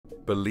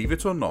Believe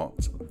it or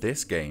not,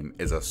 this game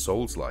is a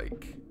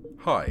Souls-like.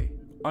 Hi,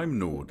 I'm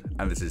Nord,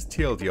 and this is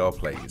TLDR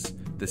Plays,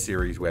 the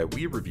series where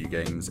we review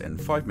games in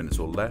 5 minutes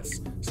or less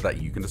so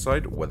that you can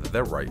decide whether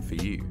they're right for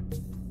you.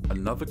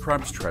 Another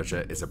Crab's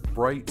Treasure is a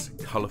bright,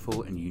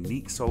 colourful and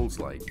unique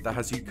Souls-like that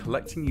has you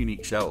collecting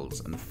unique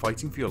shells and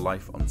fighting for your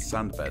life on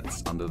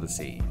sandbeds under the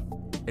sea.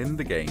 In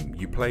the game,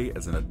 you play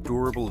as an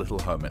adorable little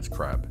hermit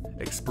crab,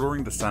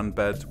 exploring the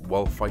sandbed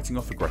while fighting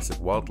off aggressive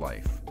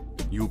wildlife.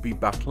 You'll be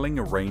battling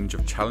a range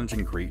of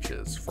challenging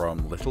creatures,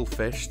 from little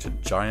fish to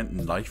giant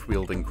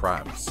knife-wielding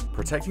crabs,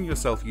 protecting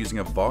yourself using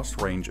a vast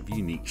range of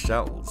unique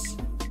shells.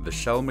 The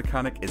shell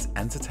mechanic is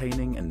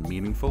entertaining and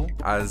meaningful,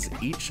 as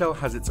each shell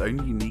has its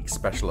own unique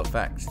special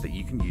effects that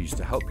you can use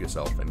to help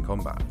yourself in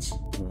combat.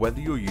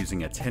 Whether you're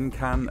using a tin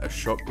can, a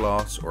shot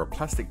glass, or a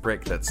plastic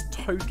brick that's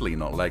totally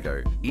not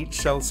Lego, each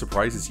shell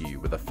surprises you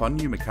with a fun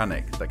new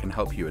mechanic that can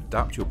help you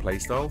adapt your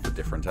playstyle for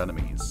different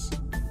enemies.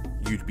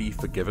 You'd be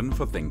forgiven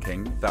for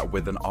thinking that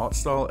with an art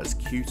style as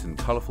cute and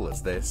colourful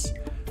as this,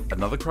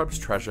 Another Crab's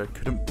Treasure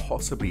couldn't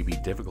possibly be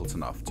difficult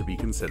enough to be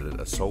considered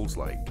a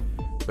Souls-like,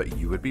 but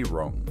you would be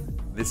wrong.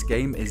 This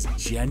game is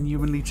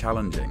genuinely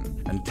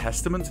challenging, and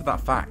testament to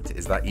that fact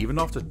is that even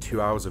after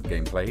 2 hours of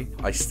gameplay,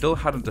 I still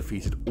hadn't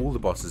defeated all the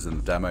bosses in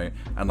the demo,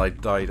 and I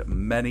died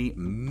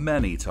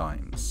many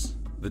times.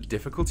 The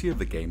difficulty of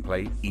the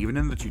gameplay, even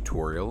in the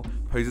tutorial,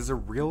 poses a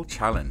real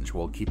challenge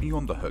while keeping you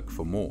on the hook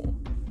for more.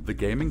 The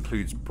game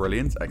includes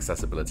brilliant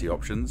accessibility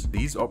options.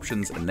 These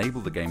options enable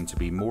the game to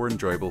be more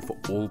enjoyable for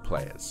all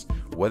players,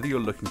 whether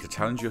you're looking to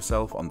challenge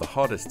yourself on the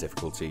hardest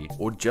difficulty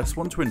or just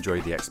want to enjoy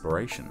the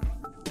exploration.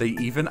 They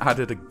even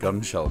added a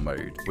gunshell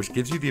mode, which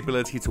gives you the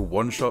ability to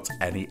one-shot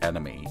any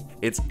enemy.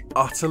 It's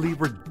utterly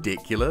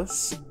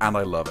ridiculous, and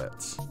I love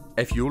it.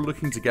 If you're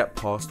looking to get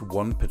past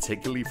one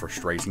particularly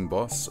frustrating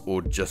boss,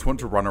 or just want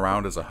to run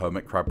around as a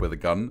hermit crab with a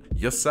gun,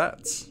 you're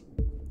set.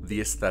 The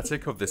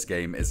aesthetic of this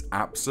game is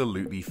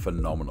absolutely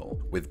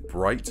phenomenal, with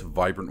bright,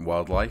 vibrant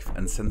wildlife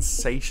and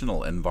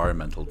sensational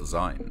environmental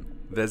design.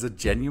 There's a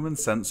genuine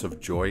sense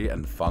of joy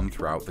and fun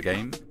throughout the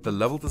game. The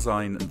level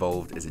design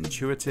involved is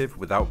intuitive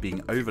without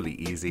being overly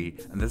easy,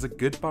 and there's a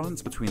good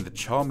balance between the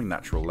charming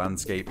natural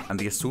landscape and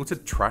the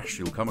assorted trash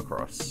you'll come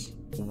across.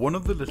 One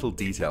of the little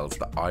details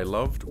that I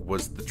loved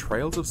was the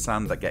trails of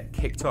sand that get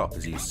kicked up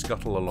as you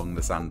scuttle along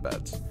the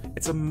sandbed.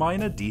 It's a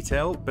minor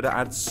detail, but it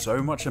adds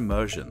so much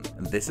immersion,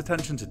 and this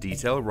attention to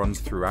detail runs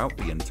throughout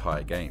the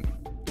entire game.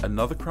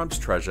 Another Crab's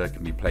Treasure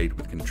can be played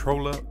with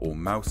controller or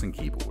mouse and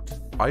keyboard.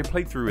 I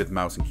played through with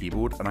mouse and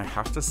keyboard, and I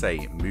have to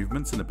say,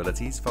 movements and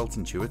abilities felt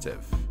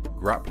intuitive.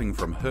 Grappling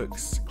from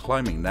hooks,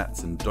 climbing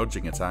nets and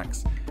dodging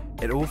attacks,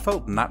 it all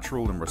felt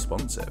natural and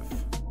responsive.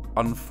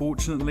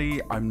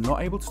 Unfortunately, I'm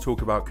not able to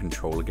talk about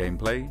controller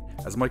gameplay,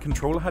 as my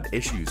controller had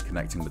issues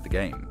connecting with the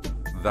game.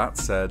 That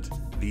said,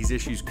 these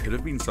issues could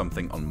have been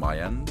something on my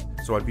end,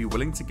 so I'd be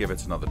willing to give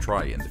it another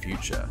try in the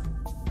future.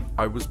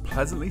 I was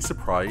pleasantly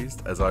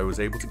surprised as I was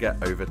able to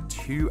get over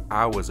 2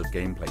 hours of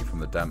gameplay from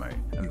the demo,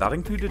 and that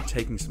included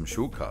taking some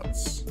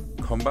shortcuts.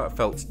 Combat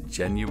felt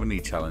genuinely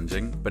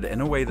challenging, but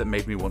in a way that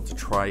made me want to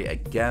try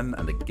again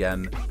and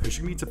again,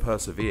 pushing me to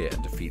persevere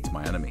and defeat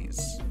my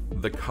enemies.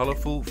 The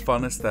colourful,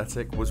 fun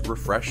aesthetic was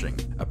refreshing,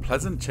 a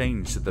pleasant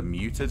change to the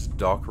muted,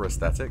 darker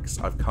aesthetics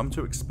I've come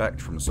to expect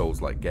from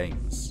Souls-like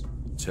games.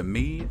 To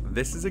me,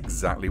 this is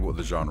exactly what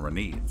the genre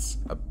needs,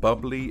 a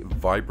bubbly,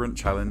 vibrant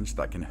challenge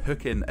that can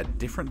hook in a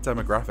different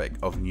demographic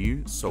of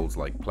new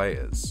Souls-like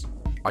players.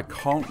 I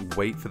can't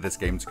wait for this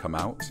game to come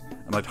out,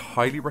 and I'd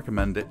highly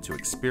recommend it to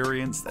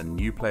experienced and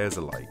new players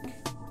alike.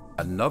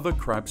 Another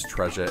Crab's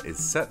Treasure is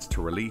set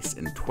to release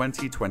in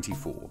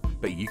 2024,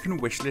 but you can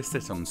wishlist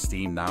it on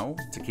Steam now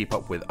to keep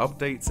up with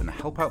updates and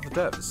help out the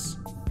devs.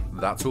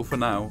 That's all for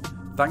now.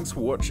 Thanks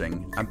for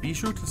watching, and be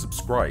sure to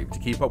subscribe to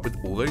keep up with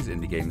all those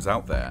indie games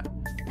out there.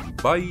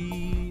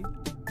 Bye!